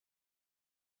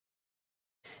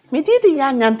Me did the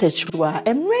young antechua,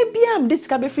 and maybe I'm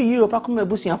discovered for Europe. I come a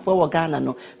bush for Ghana.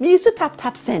 No, me used to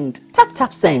tap send,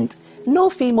 tap send. No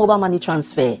fee mobile money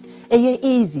transfer. Aye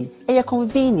easy, aye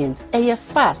convenient, aye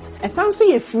fast, and sounds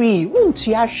so free. Won't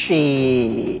you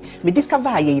share? Me discover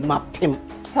aye mapim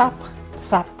tap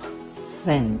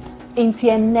send.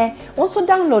 Intienne also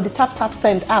download the tap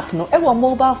send app no ewa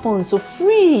mobile phone so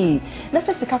free. Na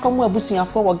first ka come abusu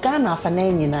for Ghana for na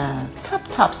nyina.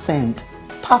 Tap send.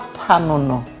 Papa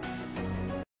no.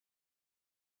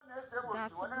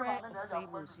 Daasebre Osei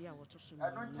Bonsu ya wotoso no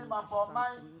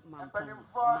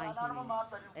Mamponghene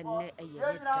enne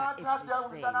eyeda efise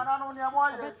obetna nano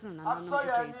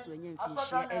ejesu enye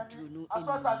mfinhye aduru no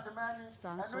enu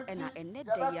sanso ena enne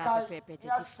de ya pepepete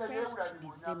 1st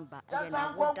December na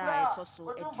woda etoso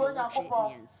eduoche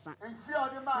miensa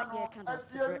na ye kan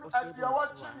Daasebre Osei Bonsu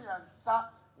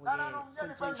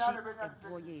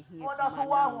boye here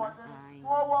Mampong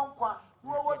Mampong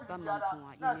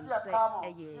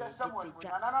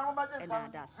and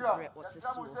Daasebre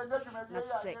Oteso na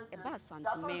se eba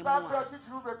santime mo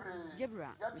yebra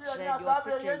which you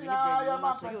take me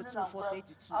so you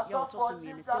 2482 you also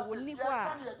mean say woni ho a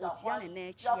otia ne na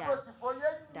achia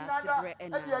Daasebre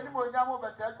ena ohwe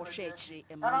achiri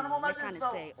ema me kan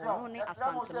say ono ne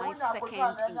asantime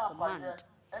second in command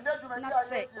na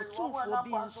say otumfo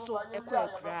bi nso ekwa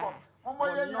no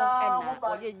ena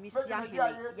oye misia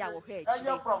hene ya wo hwe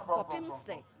achire kopim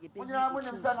se ye be ni otumfo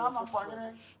ti se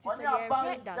ye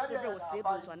hwe Daasebre Osei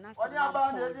Bonsu na se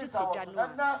Mampong ditedwa no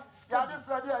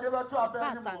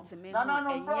ba santime no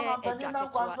enye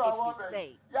edwaketwa efise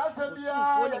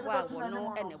otumfo ni wa wo no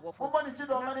ene wo ho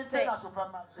na se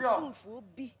otumfo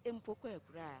bi empokwa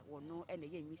akura wo no ene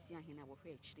ye misia hene wo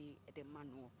hwe achire de ma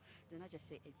no na je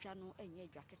se edwa no enye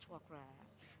edwaketwa kura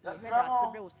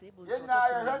Daasebre Osei Bonsu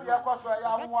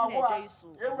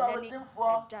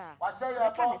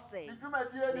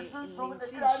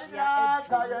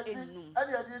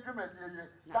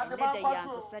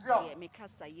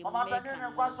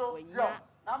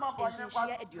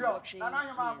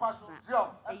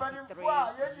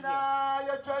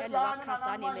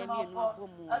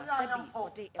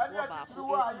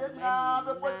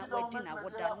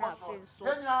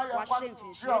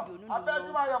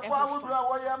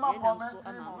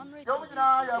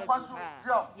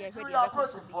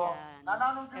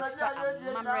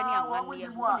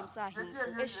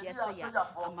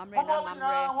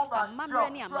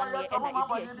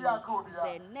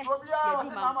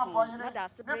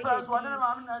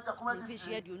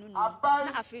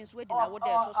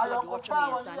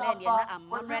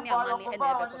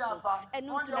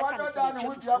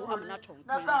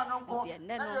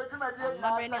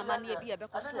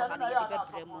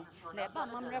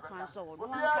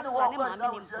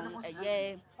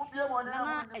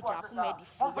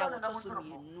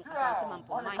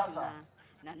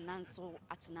na nanso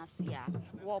atnasia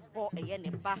wo bo eye ne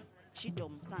ba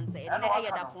chidom sanse ene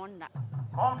eye da ponna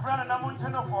konfrana na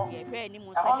munteno fo ye hwe ni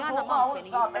mu sagana Mamponghene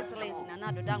His Excellency na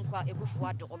nado dankwa ebufu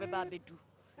ado obeba bedu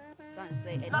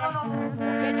sanse ene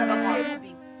okeju ba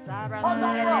bi sara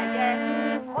no ene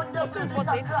ye otumfo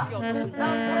say to fi otoso no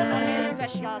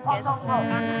special guest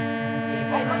Ghana ye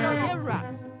hwe ni se yera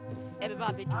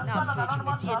ebeba bedu na afeju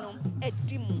medie no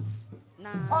edimu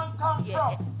na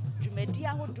ye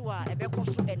Jumedia Hodua, a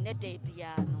becosu and Nede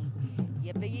Piano.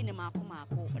 Ye beyin a mako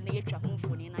and the yetcha home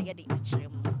for Nina Yedi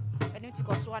Achim. And it's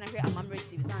because one of her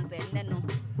mammative sons and Neno,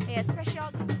 a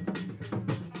special.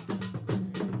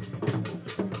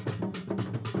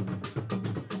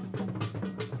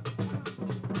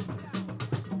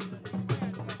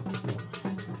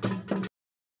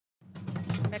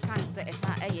 Mekanse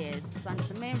a yes,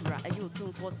 Santa Membra, a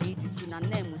youth for say to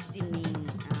Nanem Sini.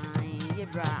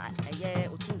 Yebra aye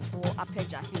otumfo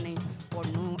apeja hene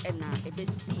ono ena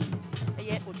ebesi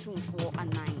aye otumfo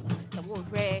anan the wo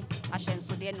hwe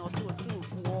ahyenso de na oso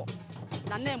otumfo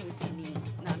na namusini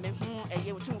na mehu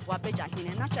aye otumfo apeja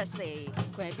hene na kyese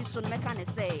kwa bi so meka ne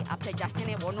say apeja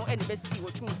hene ono ena besi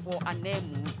otumfo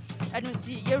anamu enu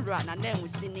si yewra na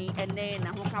namusini ene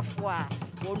na hokafo a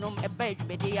wonom eba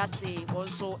adwumede ase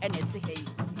wonso ena te hei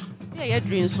ye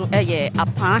dream so eye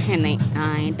Mamponghene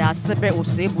and Daasebre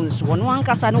Osei Bonsu wono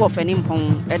ankasa ne wo fani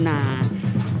mpon na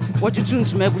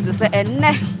wotutuntum agusi se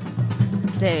enne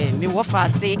se me wo fa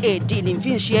se edi ni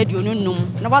mfinhye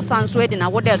aduonum na wasanso edi na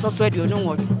woda etoso aduonum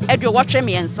wo edu wo twe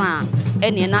me ensa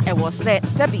ene na ewo se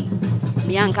sebi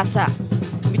me ankasa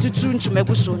mitutuntum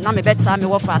aguso na me beta me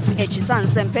wo fa se echisan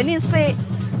se mpanin se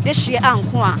de hye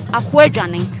anko a akwa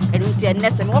adwane enunti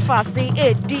enne se me wo fa se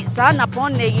edi sa na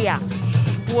pon na yi a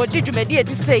wo didwumedi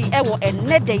eti sei ewo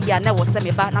enne de ya na wo se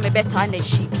me ba na me beta na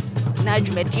hyi na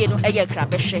dwumadie no ɛyɛ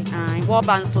krabɛhwɛ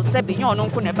wɔba nso sɛ bi nyɛ ɔno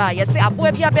nko ne ba yɛsɛ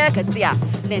aboa bi abɛɛ kɛse a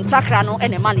ne ntakra no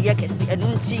ɛne ma no yɛ kɛse ɛno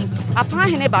nti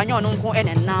Apanhene ba nyɛ ɔno nko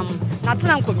ɛne nam na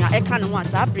tena nkonnwa ɛka no ho a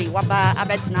saa bere waba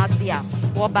abɛtena ase a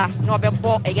wɔba na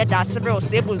ɔbɛbɔ ɛyɛ Daasebre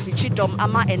Osei Bonsu kyidɔm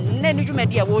ama ɛnnɛ no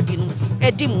dwumadi a wɔredi no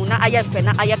ɛdi mu na ayɛ fɛ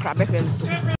na ayɛ krabɛhwɛ nso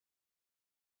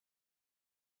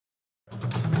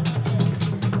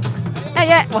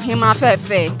ɛyɛ ɔhema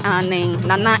fɛɛfɛ ane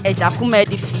nana agya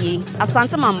di fie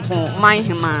Asante Mampong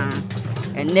Mamponghene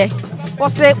ɛnnɛ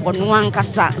wɔsɛ ɔno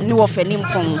ankasa ne wɔfɛ ne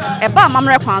mpɔn ɛba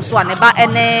amammerɛ kwan so a ne ba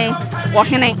ɛne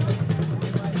ɔhene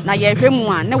na yɛhwɛ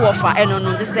mu a ne wɔfa ɛno no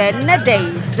nti sɛ nnɛ dɛn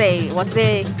sɛ wɔsɛ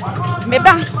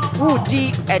meba wodi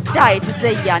ɛda ɛti sɛ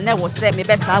yia ne wɔsɛ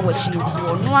mebɛtaa wɔkyi nti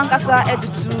ɔno ankasa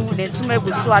ɛtutu ne ntoma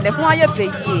egu so a ne ho ayɛ fɛ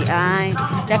yie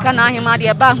yɛka na ahema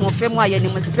deɛ ɛba ahoɔfɛ mu a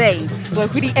yɛnim sɛ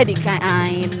wɔhwiri ɛdi kan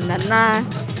nana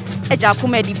agya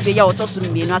di fie yɛ ɔtɔ so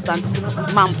mmienu Asante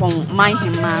Mampong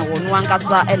Mamponghene wɔno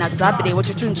ankasa ɛna saa bere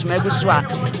wɔtutu ntoma egu so a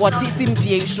wɔte si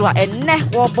mpie so a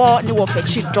ɛnnɛ wɔbɔ ne wɔfɛ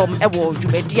kyidɔm ɛwɔ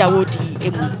dwumadi a wɔdi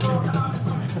emu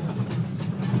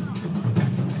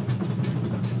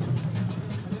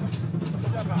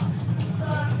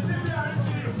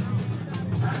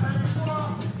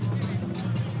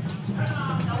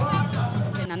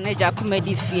Agya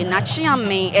di fie na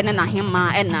Chiame ene na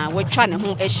hema ena wetwa ne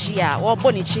ho ahyia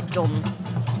wɔbɔ ne kyidɔm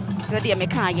sɛdeɛ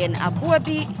meka yɛ no aboa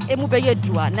bi emu bɛyɛ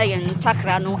dua na yɛ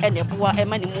ntakra no ene boa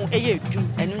ema ne mu ɛyɛ du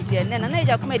ɛno nti ene na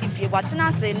agya di fie watena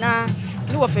ase na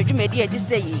ne wɔfɛ dwumadi adi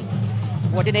sɛ yi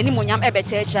wɔde n'anim onyam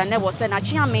ɛbɛtɛ akyira na wɔ sɛ na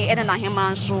Chiame ene na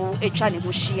hema nso etwa ne ho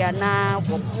hyia na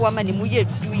wɔboa ma ne mu yɛ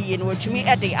du yie no wɔtumi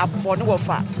ɛde abɔ ne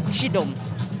wɔfa kyidɔm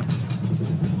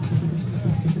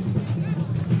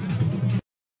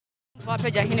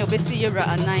RtvGhana obesi yewra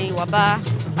anan waba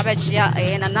abɛkyia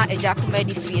nana agya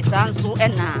di fie saa nso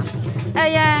ɛna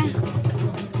ɛyɛ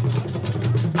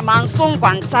amanso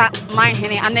nkwanta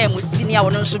Mamponghene ana emusini a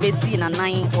wɔno nso besi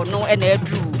nanan wɔno ɛna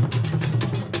aduru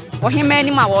ɔhema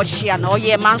anim a wɔhyia na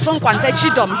ɔyɛ manso nkwanta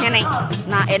kyidɔm hene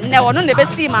na ɛnnɛ wɔno na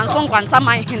besi manso nkwanta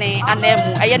Mamponghene ana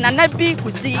mu ɛyɛ nana bi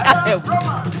kusi ahew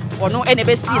wɔno ɛna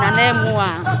besi nana mu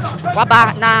a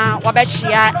waba na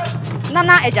wabɛkyia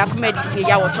nana agya di fie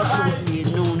ya wɔtɔ so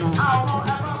mmienu no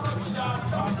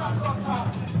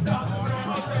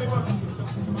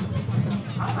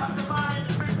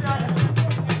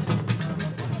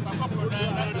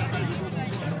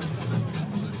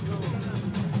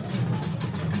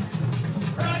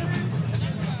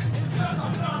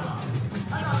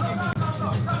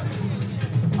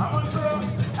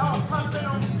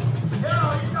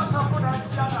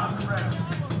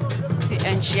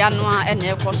enhyia no a ɛna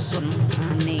ɛkɔ so no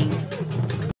ane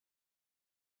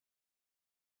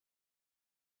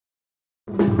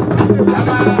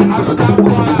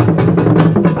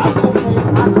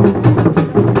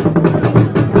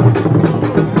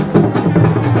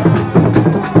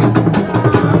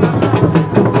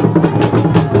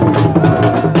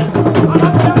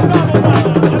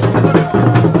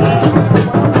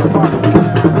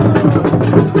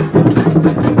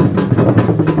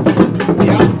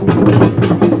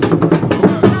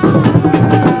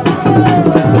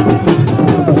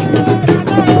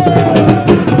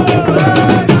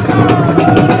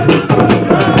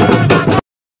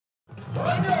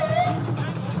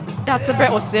Daasebre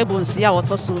Osei Bonsu ya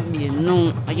wɔtɔ so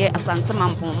mmienu ɛyɛ Asante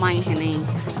Mampong Mamponghene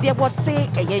deɛ wɔte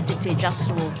ɛyɛ dwetedwa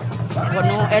so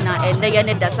wɔno ɛna ɛnɛ yɛ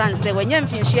ne dasan sɛ wɔnyɛ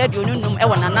mfinhyia aduonu num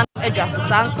ɛwɔ nana adwa so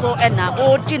saa nso ɛna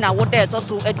ɔdi na wɔda ɛtɔ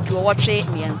so aduo wɔtwe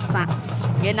mmiɛnsa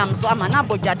yɛnam so ama na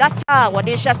abɔdwa data a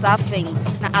wɔde hyɛ saa fɛn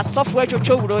na asɔfo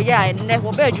atwotwo wuro yɛ a ɛnɛ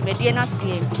wɔbɛ adwumadie no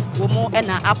aseɛ wɔ mu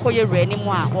ɛna akɔyɛ wura anim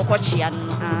a wɔkɔkyea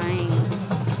no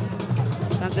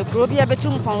sanse kuro bi ɛbɛtu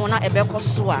mpɔn na ɛbɛkɔ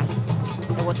so a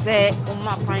ɛwɔ sɛ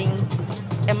ɔma pan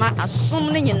ɛma asom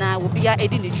no nyinaa obia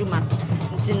edi ne dwuma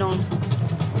nti no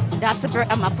Daasebre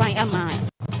ama pan ama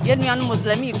yɛnua no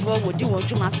Muslimifoɔ wɔdi wɔn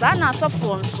dwuma saa na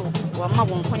asɔfoɔ nso wɔma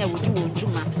wɔn kwanya wɔdi wɔn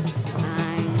dwuma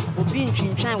obi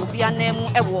ntwintwan obi anan mu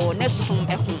ɛwɔ ne som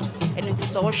ɛho ɛno nti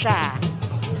sɛ wɔhwɛ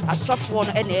a asɔfoɔ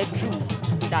no ɛna aduru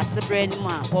Daasebre anim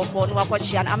a wɔkɔ no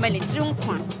wakɔkyea no ama ne tiri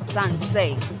nkwa san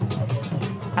sɛ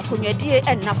akonnwadie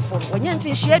ɛnna fam wɔnyɛ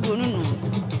mfinhyia aduonu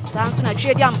num saa nso na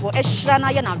twedi ampo ɛhyira na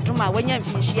yɛ n'adom a wɔnyɛ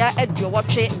mfinhyia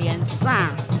aduowɔtwe mmiɛnsa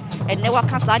a ɛnnɛ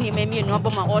waka saa nneɛma mmienu abɔ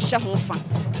ma ɔhyɛ ho fa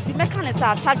si mɛka ne sɛ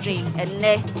atadwen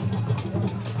ɛnnɛ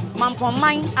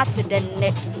mampɔman ate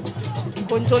dɛnnɛ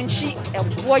kontonkyi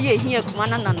ɛboɔ yɛ ehia kuma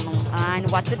nanano ne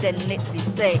wate dɛnnɛ bi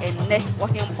sɛ ɛnnɛ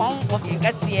wɔhempɔn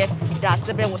wɔhenkɛseɛ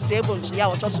Daasebre Osei Bonsu ya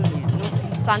wɔtɔ so mmienu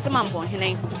Asante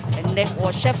Mamponghene ɛnnɛ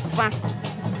wɔhyɛ fa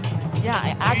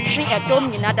Yeah, actually, a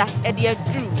dominada at the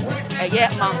drew a year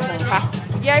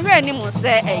Mampong. Yeah, really must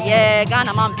say a year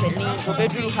Ghana Mamponghene go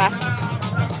bedrew her.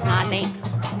 Nane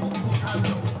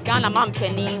Ghana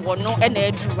Mamponghene or no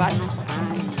any drew.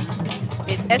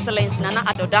 His Excellency Nana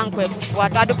Adodankwe before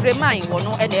Daasebre mine or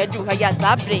no any drew her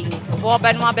Daasebre. Or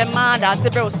Benma Bema,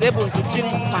 Daasebre was able to trim.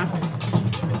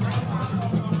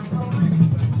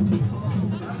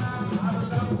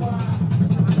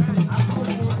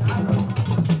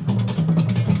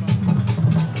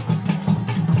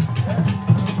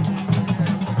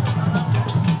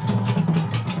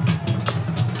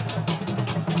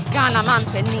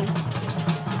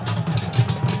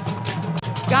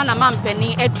 Ghana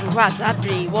Mamponghene Edru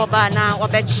Daasebre Wobana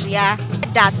Wabechia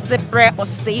Daasebre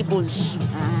Osei Bonsu.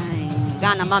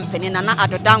 Ghana Mamponghene Nana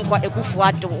Adodankwa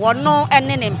Ekufuado Wono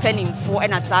ene mpanimfo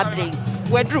ena Daasebre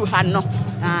wedru ha no.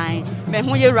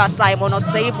 Mehu yewura Simon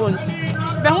Osei Bonsu.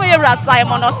 Mehu yewura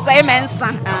Simon Osei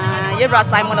mensa. Yewura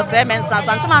Simon Osei mensa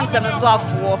santuma ntem so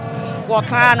afo wo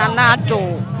kana na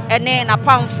do ene na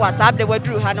pamfo Daasebre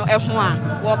wedru ha no ehu a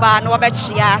woba na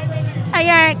wabechia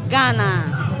aye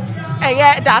Ghana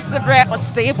aye Daasebre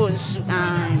Osei Bonsu.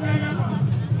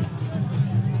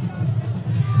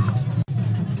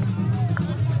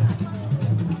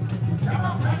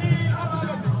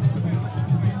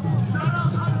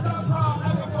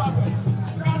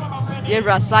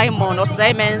 Yewura Simon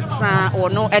Osei mensa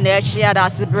ono ene ehia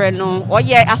Daasebre no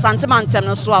oye asantemantem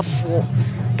no so afo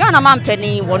Ghana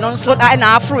Mamponghene wono nso da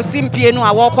na afro simpie no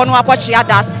a wokọ no akọchia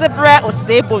Daasebre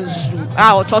Osei Bonsu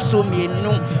a otoso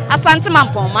mienu asante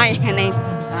Mamponghene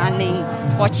ani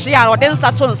ochia ode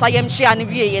nsato nsa yem chia ne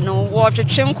wieye no wo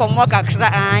twetwe nkomo kakra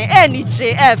eni je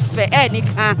efe eni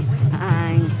ka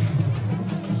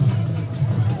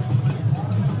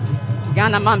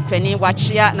Ghana Mamponghene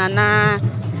wachia nana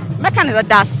meka ne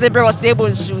Daasebre Osei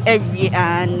Bonsu ewie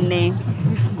ani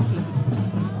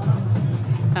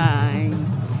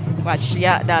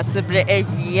wachia Daasebre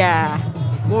ewia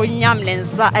wonyam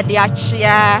lensa ade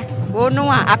achia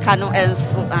wono a aka no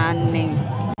enso ani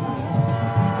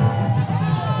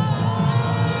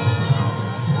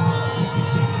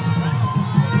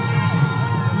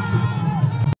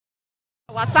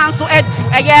wasanso edu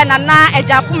eye nana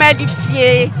ejakuma di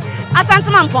fie asante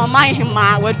Mamponghene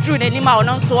ma wadru n'anim a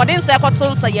ono nso wode nsa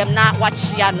ekoto nsa yem na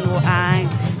wachia no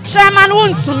chairman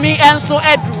wuntumi enso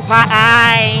edu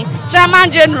ha chairman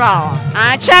general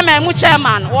chairman mu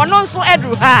chairman ono nso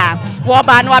edu ha wo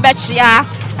ba no abechia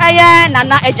eye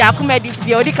nana ejakuma di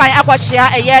fie odi kan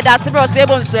akwachia eye Daasebre Osei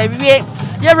Bonsu awie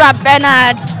yewura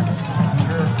Bernard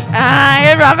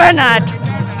yewura Bernard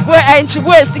we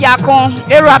enchibu esiakon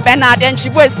yewura Bernard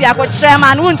enchibu esiakon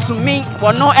chairman wuntumi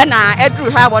wono na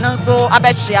edu ha wono nso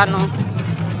abechia no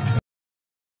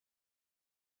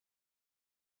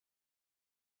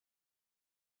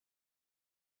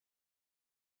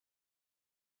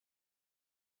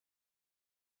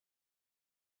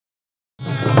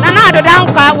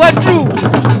Adodankwa wadru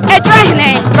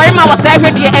Edwahene very much was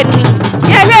every eni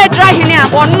ye Edwahene a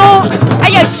ono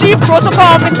aye chief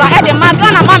protocol officer e de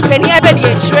Ghana Mamponghene ebe de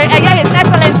echire eye His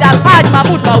Excellency Alhaji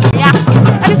Mahmoud Bawumia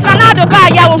and it's another ba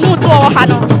ya wo hu so wo ha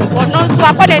no ono nso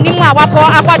akwada nimu a wakọ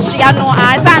akwachia no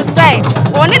asan say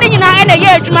oni ne nyina e na ye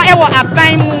adwuma e wo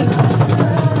aban mu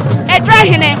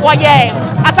Edwahene wo ye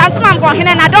asante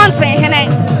Mamponghene na Dontenhene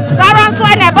Sara nso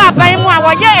e na ba aban mu a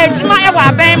wo ye adwuma e wo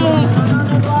aban mu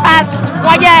as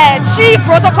chief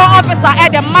protocol officer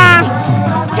at the man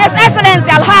His Excellency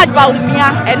Alhaji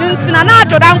Bawumia and ntina na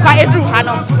Adodankwa edru ha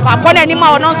no akọ ni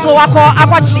ma ono nso wakọ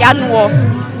akwachia no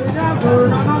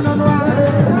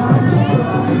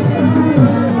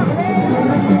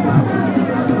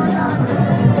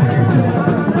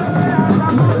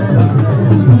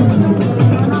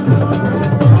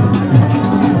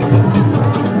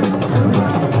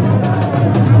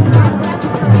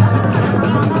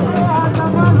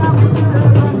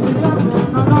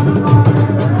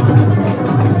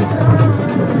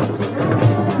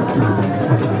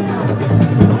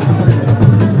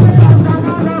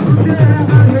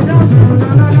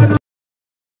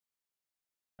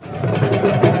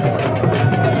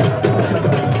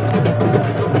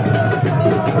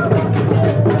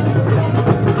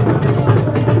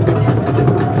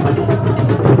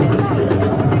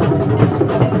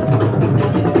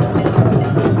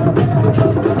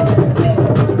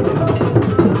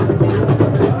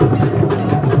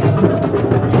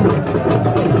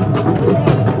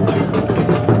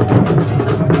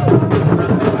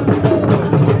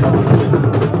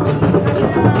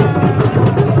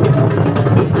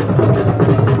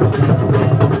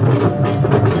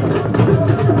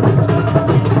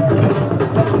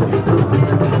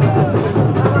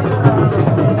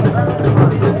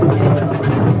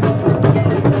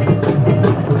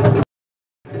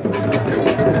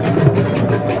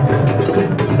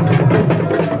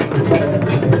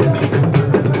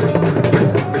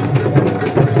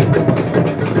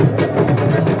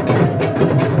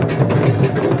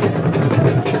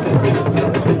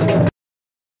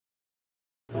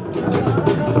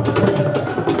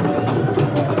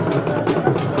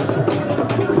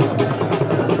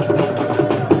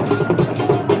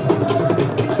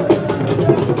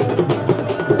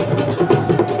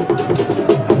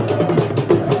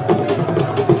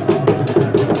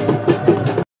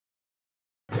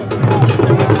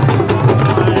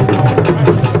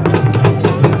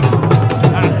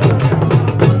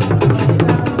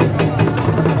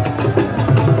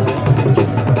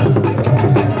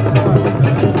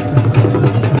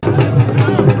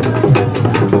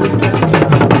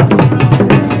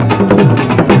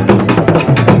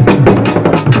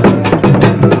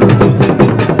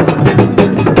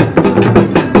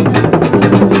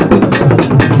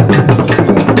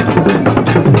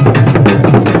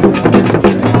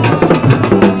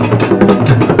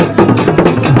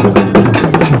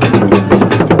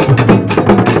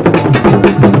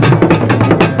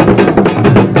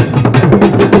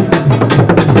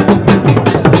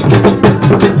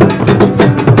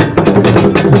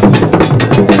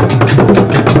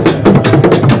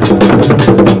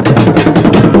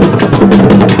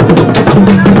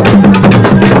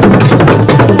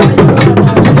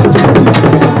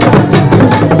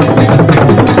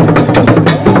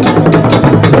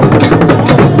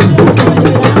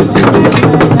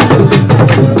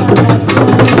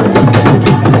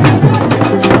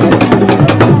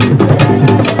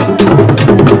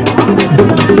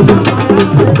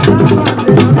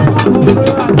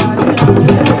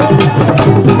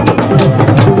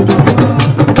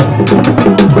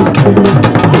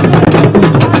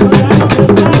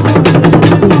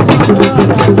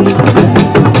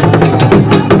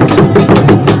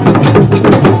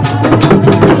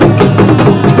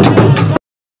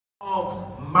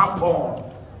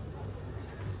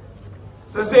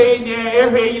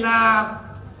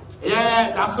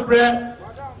Share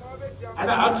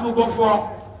and I to go for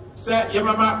say your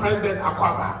mama President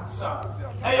Akwaba. So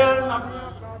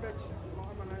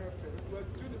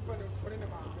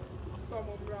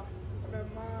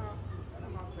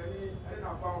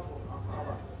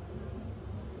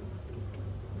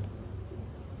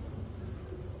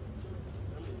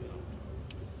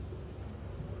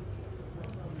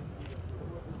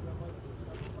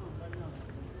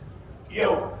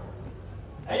yo,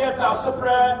 I had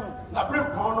Daasebre na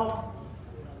Mamponghene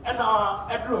and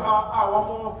Edruha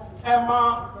Awamo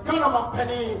Emma Ghana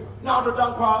Mampeni now the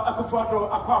Dankwa Akufado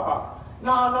Akwaba.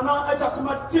 Now Nana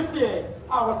Ejakuma Tifie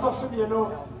our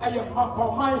Tossibiano and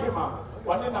Mamponghene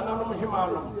one in anonymous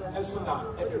Himanum and Suna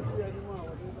Edru.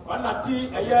 One at tea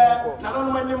a year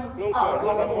Nanonim our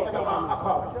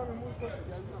Akwaba.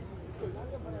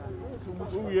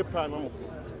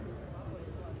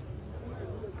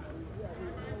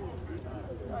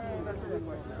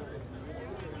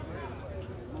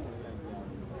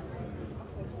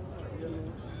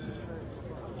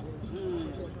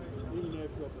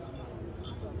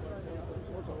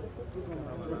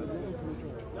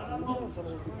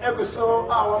 Eguso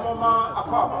our mama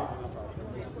Akwaba.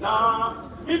 Na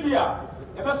media,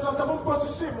 the best of some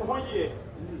position 1 year.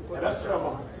 The best of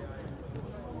them.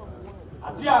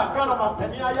 Adia Ghana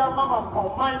Mampeni ya mama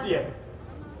Mamponghene dear.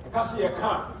 Kasi ya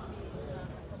kan.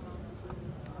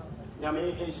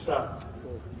 Yami Isra.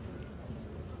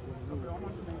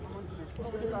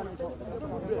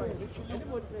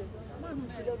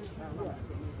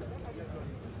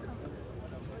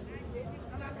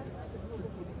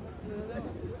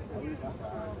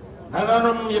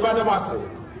 Nananum yibade mase.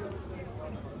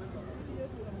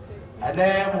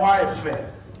 Ade wife.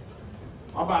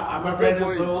 Oba amabrede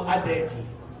so adeti.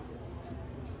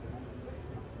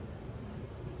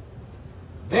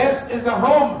 This is the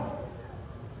home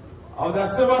of the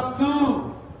silver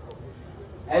stool.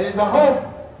 It is the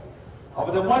home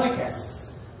of the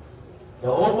Monicas. The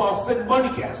home of St.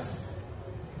 Monicas.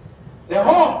 The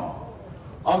home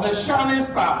of the shining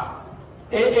star.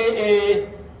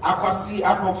 Akwasi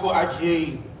Akofo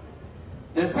Ajay.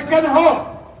 The second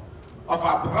home of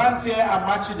Aprantie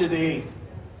Amachi Dede.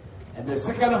 And the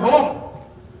second home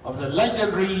of the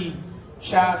legendary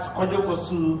Charles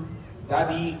Konjofosu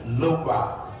Daddy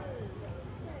Lomba.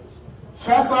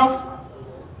 First off,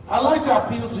 I'd like to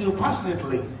appeal to you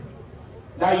passionately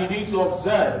that you need to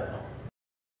observe.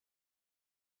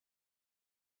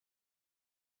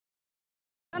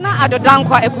 Na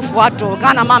adodankwa ekufuato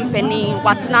Ghana Mampeni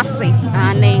watenase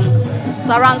ane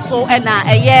saranso ena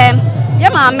eye ye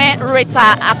maame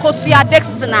Rita Akosua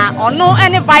Dexter ono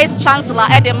any vice chancellor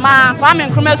edema Kwame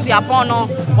Nkrumah Suapon no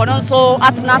ono nso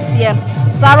atenase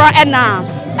Sarah ena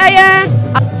eye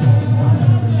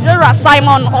Jera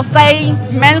Simon Osei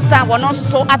Mensa ono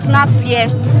nso atenase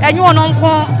enyu ono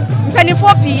nko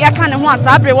mpenifo pii aka ne ho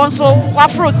asabre won so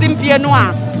wafro simpie no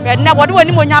a na wode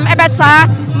wani monyam ebeta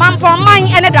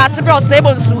Mamponghene ene Daasebre Osei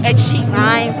Bonsu echi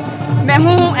nan me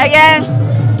hu eye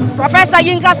Professor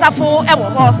Yinka Safo ewo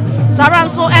ho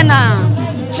saranso ena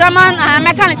chairman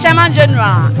mechanic chairman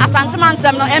general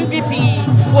Asantemantam no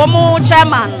MPP wo mu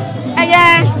chairman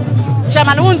eye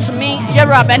chairman wuntumi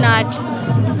Yera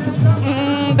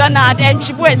Bernard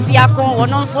enchibu esiakon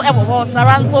wono nso ewo ho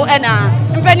saranso ena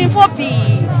mpenifo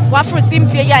pii wafro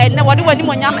simpie ya ene wode wani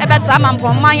monyam ebeta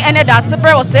Mamponghene ene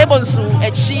Daasebre Osei Bonsu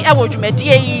echi ewo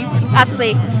dwumadie yi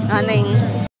ase anen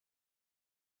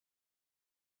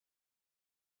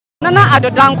Nana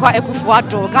adodankwa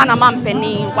ekufuato Ghana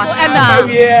Mampeni watena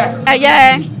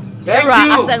eye Era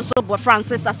Asenso Bo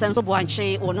Francis Asenso Bo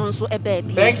Anche ono nso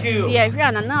ebabi ti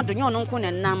ehwe na adonye ono nko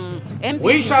nenam MP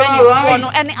penifo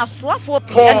no ene asoafo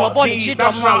pi ene obo ni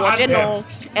chidom a wode no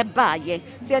ebaaye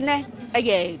ti ene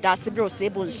eye Daasebre Osei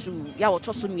Bonsu ya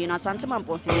wotoso mienu Asante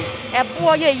Mamponghene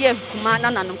ebo ye kuma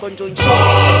na nanom konjonchi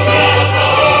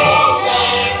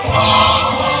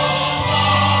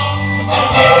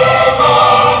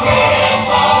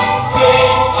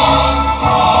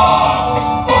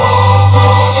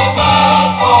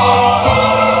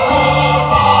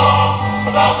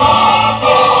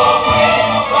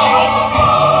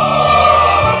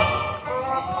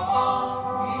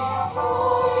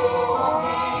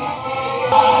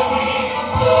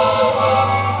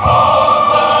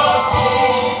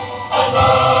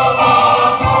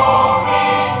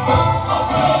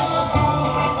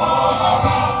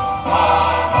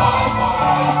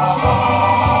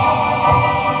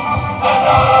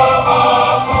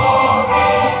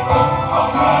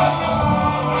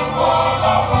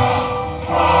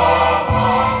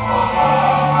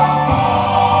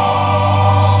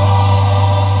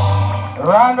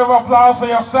Round of applause for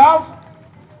yourself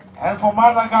And for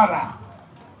Mother Ghana,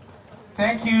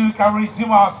 thank you. Can we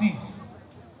resume our seats?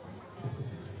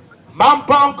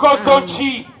 Mampong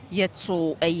Kotochi.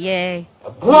 Yeto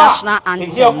national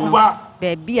anthem.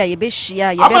 Baby, I be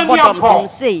share, you be bottom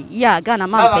say, yeah, Ghana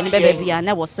Mamponghene, baby, I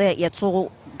never say yeto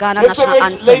Ghana national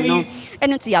anthem. No,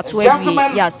 and it's your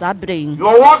 12 yes, I bring. You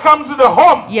are welcome to the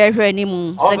home. Yeah,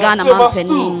 Renimu, Ghana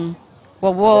Mamponghene.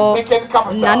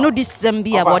 Nano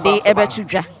December, what they ever to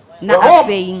dra. Na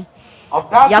afein.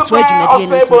 Yatwe jumedie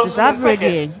no so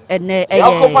Daasebre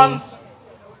and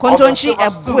Kontonchi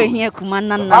ebue hia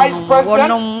kumana na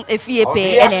wonom efie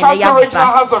pe ene ya ba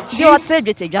de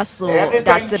otegete dwaso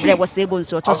Daasebre was able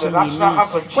to otoso ni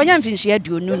wonya mfinhie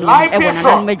aduonu no e wona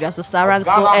nan madwa so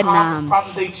saranso ena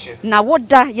na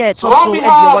woda ye toso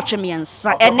aduo wotwe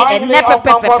miensa ene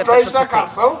pepepepe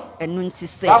enu nti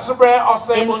se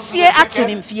enfie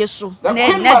atuni mfie so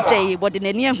na dey body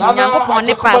nani ahu Nyankopon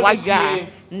ne pa wadwa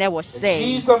ne was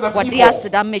say what the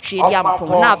asida metwe di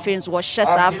ampom na afenso wo hye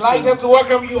sa afi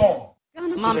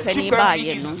Mamponghene ba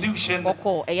ye no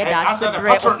boko eye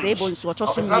Daasebre Osei Bonsu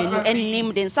otoso menu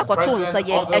enim de nsakoto nsa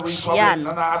ye achia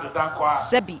no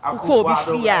sebi uko bi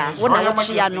fia wona wo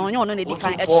chia no onye ono na di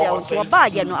kan achia so ba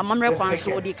ye no amamre kwan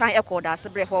so di kan ekọ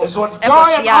Daasebre ho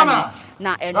chia no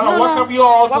na eno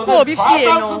boko bi fie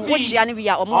no wo chia no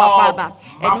bia omo akwa ba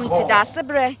enu nti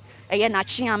Daasebre eye na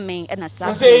chiame e na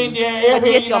sabe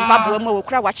eti ombabo mo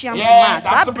okura wa chiame ma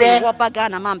sabe wo baga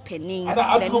na Mamponghene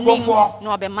lenim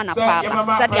no be mana pa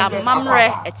sade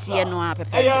amamre etie no a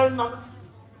pepe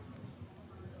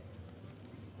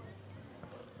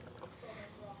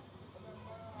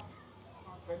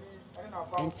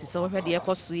enti so hwede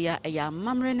ekoso ya ya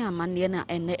amamre na amane na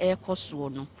ene ekoso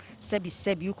no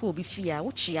sebi uko obi fia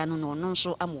wo chia no no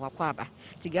nso amwakwa aba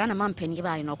ti Ghana Mamponghene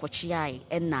ba no kochia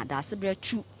e na Daasebre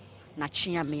tu na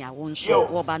chia me a wonso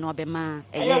wo ba no be ma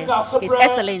His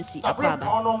Excellency akwaba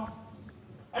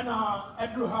ena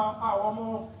edruha a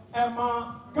womo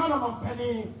ema Ghana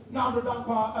Mamponghene na ndo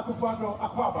dankwa akufado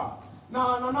akwaba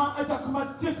na ejakuma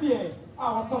tifie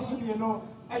a wotoso die no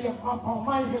eye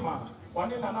Mamponghene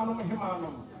wani nananom hema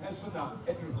no enso na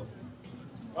edruho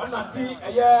wana ti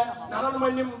eye nananom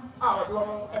anim a wode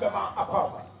womo ebema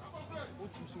akwaba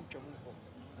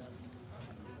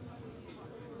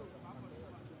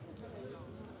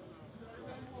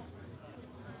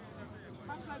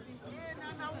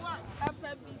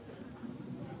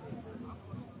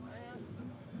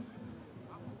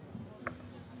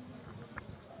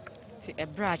ti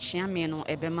ebra chiame no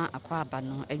ebema akwaba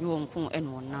no enyo nko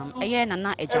eno nam eye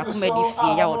nana ejakuma di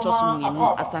fie ya otoso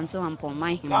mienu asante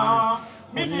Mamponghene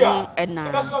no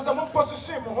ena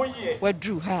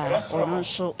wadru ha ono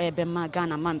so ebema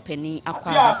Ghana Mamponghene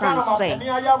akwaba sanse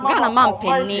Ghana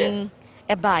Mamponghene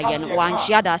eba ye no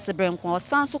wanchia Daasebre nko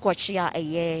sanso kochia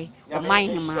eye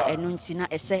Mamponghene eno nti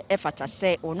na ese efata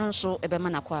se ono so ebema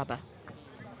na kwaba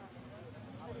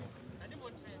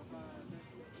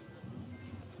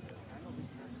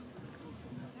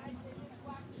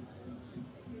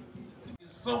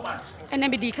ene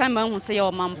bi di kan ma hu se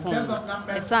ye Mampong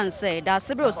esanse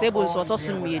Daasebre Osei Bonsu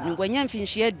otoso mienu gwanya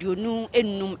mfinhie aduonu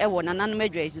enum ewo nananom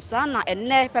adwa isu sa na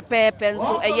ene pepepe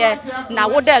nso eye na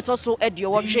woda etoso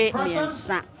aduo wotwe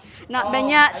miensa na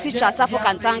benya teacher Safo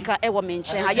Kantanka ewo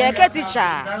menchen ha ye ke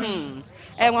teacher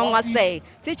enwanwa say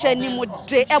teacher ni mu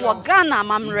de ewo Ghana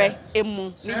amamre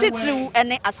emu ni titiw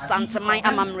ene asanteman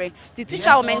amamre ti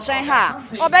teacher wo menchen ha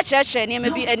obecheche ni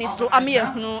mebi eni so ame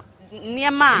ehunu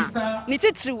niema ni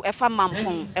titiw efa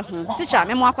Mampong ehu teacher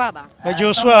me mo akwaba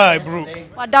Joshua Ebru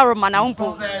wadaro mana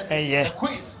umpo eye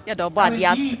ye do ba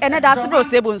dias ene Daasebre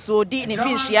Osei Bonsu di ni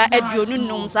finhia aduonu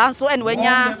num sanso ene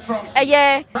wanya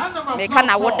eye me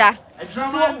kana woda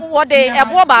so wode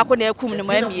ebo ba ko na akum ne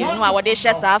mamienu a wode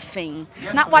hye sa afen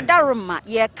na wadaroma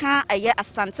ye ka eye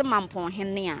asante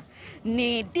Mamponghene a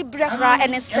ni dibrekra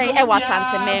ene sei e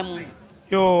wasante memu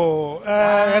yo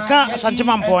ka asante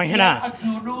Mamponghene a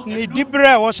ni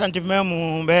dibre wo sante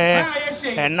memu be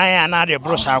nan ana de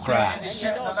brosa akra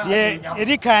ye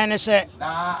edika ne se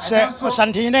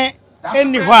Asantehene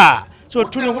eni ho a so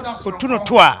otuno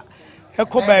to a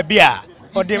eko ba bia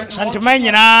ode santeman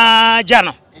nyina gya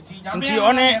no nti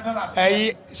one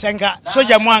senka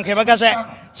soja mu anke baka se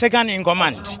second in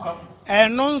command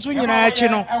eno nso nyina achi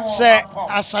no se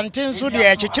Asante nso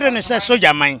de akekere ne se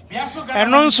soja man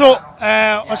eno nso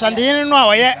Asantehene no a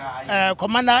oye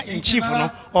commander in chief no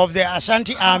of the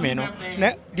Asante army no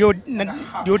na de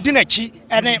odinachi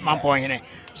ene Mamponghene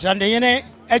Asantehene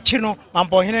achi no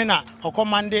Mamponghene na o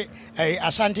command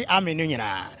Asante army no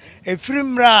nyina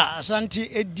efirimra Asante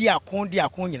edi akon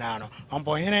nyina no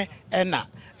Mamponghene ena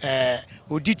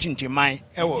odi tintimai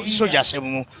ewo soja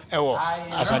semu ewo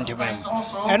asanteman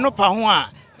eno pa ho a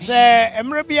se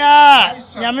emre bia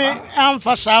nyame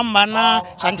amfa samba na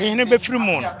Santenhene befiri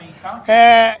mu no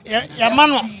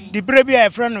yamano dibre bia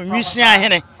efra no nwisi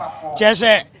ahene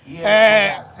chese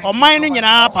oman no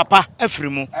nyina papa afiri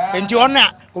mu enti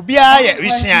ona obia ya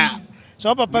wisia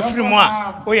so papa firi mu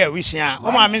a o ya wisia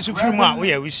o ma me so firi mu a o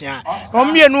ya wisia o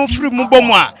mienu firi mu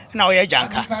bomu a na o ya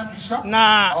janka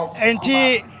na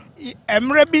enti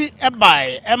emre bi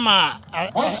ebai ema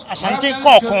asante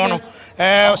kokon no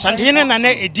Santenhene na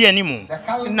edi animu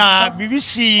na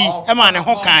BBC ema ne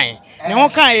ho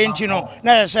kan enti no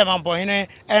na se Mamponghene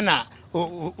na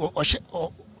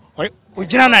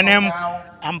ojina na nem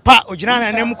ampa ojina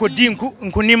na nem ko di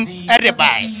nkunim ede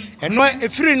bai eno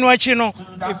efiri no achi no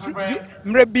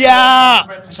mre bia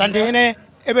Santenhene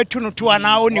ebetu no to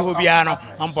ana oni ho bia no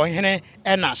Mamponghene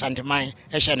na Santeman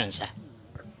ehye ne nsa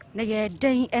na ye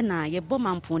den na ye bo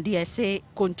Mampong de ese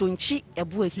kontonchi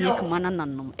ebu ehie kuma na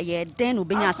nanom ye den no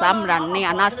benya samra ne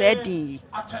ana sa din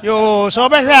yo so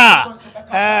behwa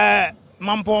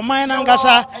Mampong man na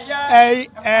ngasa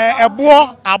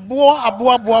abo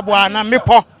na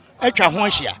mepo atwa ho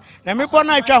ahia na mepo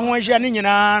na atwa ho ahia ne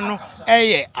nyina no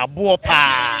eye abo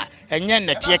pa enye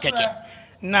nete keke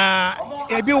na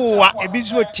ebi wa ebi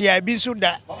so tia ebi so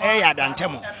da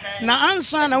adantemo na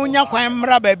ansa na wonya kwan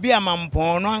mra ba bi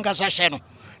Mampong no angasa hye no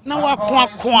na wakwa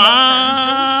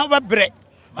babre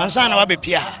ansa na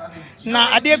wabepia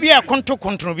na ade bi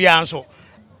akonto bi anso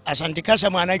asante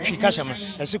kasama na twi kasama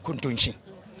ese kontonchi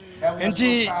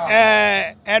enti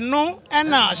eno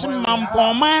na se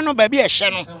Mampong man no ba bi hye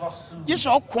no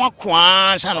yeso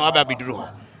kwa ansa na wababeduro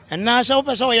na se wo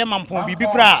pese wo ye Mampong bibi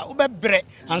kura wo bebre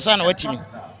ansa na watimi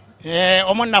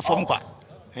omo na fom kwa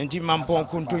enti Mampong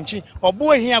kontonchi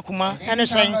obo ehia kuma ene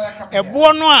san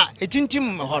ebo no a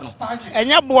etintim ho no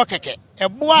enya bo keke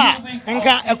ebo a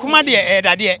nka akuma de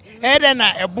ede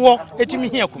na ebo etimi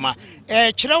hia kuma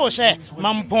kire wo se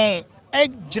Mampong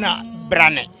ejina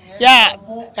brane ya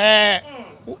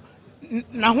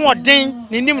na ho odin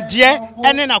ninim de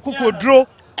ene na kokodro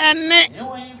ene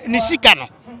ni sika no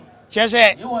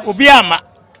chese obi ama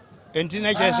enti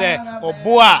na chese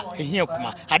obo a ehia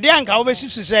kuma ade anka wo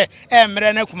besisi se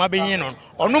emre na kuma behin no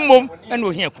ono mom ene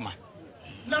ohia kuma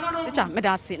Echa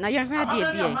medase na ye hwa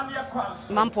de bie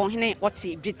Mamponghene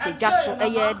oti dwete dwaso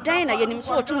eye dan na yenim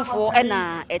so otumfo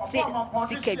na eti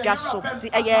sika dwaso ti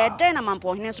eye dan na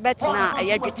Mamponghene so betina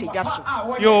eye dwete dwaso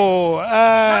yo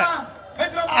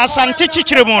asante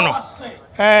chichire mu no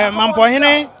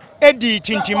Mamponghene edi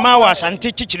tintima wa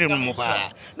asante chichire mu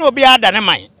ba na obi ada ne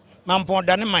man Mampong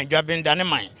da ne man dwaben da ne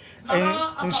man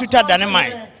nsuta da ne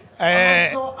man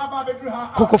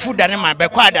kokofu da ne man be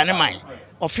kwa da ne man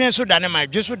ofin so da ne man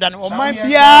dweso da ne o man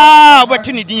bia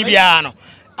obati ne din bia no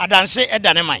adanse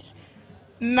da ne man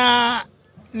na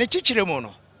ne chichire mu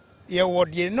no ye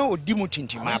wodie na odi mu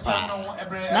tintima pa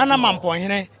na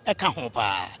Mamponghene eka ho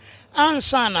pa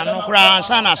ansa na no kura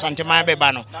ansa na Santeman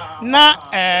beba no na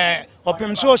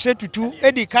opemso se tutu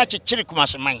edi ka chichire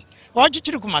kumaseman o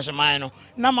chichire kumaseman no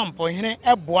na Mamponghene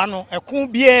eboa no eko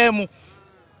bia mu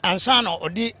ansa na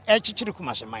odi chichire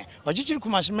kumaseman o chichire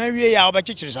kumaseman wie ya oba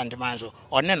chichire Santeman so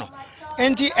one no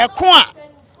enti eko a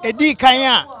edi kan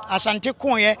a asante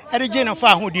ko ye ereje no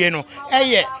fa ahodie no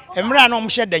eye emra na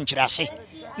omhye dankyirase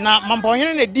na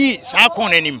Mamponghene na di saa ko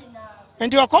nanim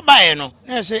enti wakobae no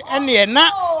na se ene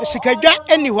na sikadwa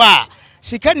eni ho a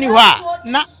sika ni ho a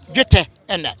na dwete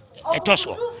ena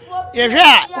etoso yehwe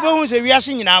a obehu se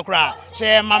wiase nyina akura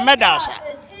se ma medals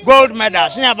gold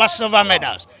medals ne aba silver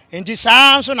medals enti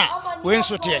saa so na we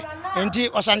nsote enti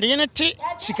Santenhene ti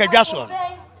sikadwa so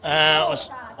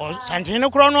no Santenhene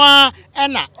kro no a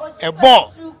ena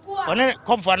ebo one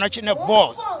komfo no chi ne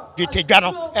ball dwetedwa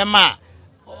no ema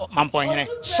Mamponghene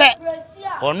se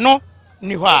ono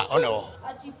ni ho a ono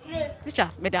Teacher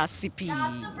medase pi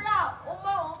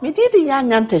Me did ya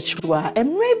nyantechwa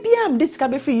emre bia am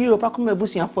discover free Europe akoma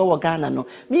busuafo wo Ghana no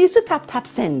me use tap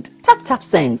send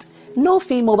no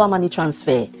fee mobile money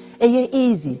transfer eye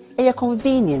easy eye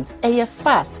convenient eye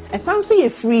fast and sound so ye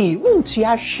free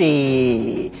wontua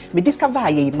hwe me discover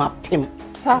ye mapim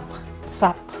tap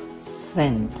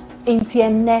send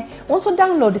entienne also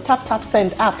download the tap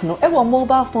send app no ewo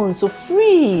mobile phone so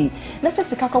free na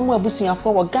fesika komo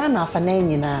abusuafo wo Ghana fa na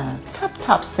nyina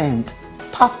tap send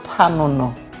papa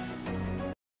no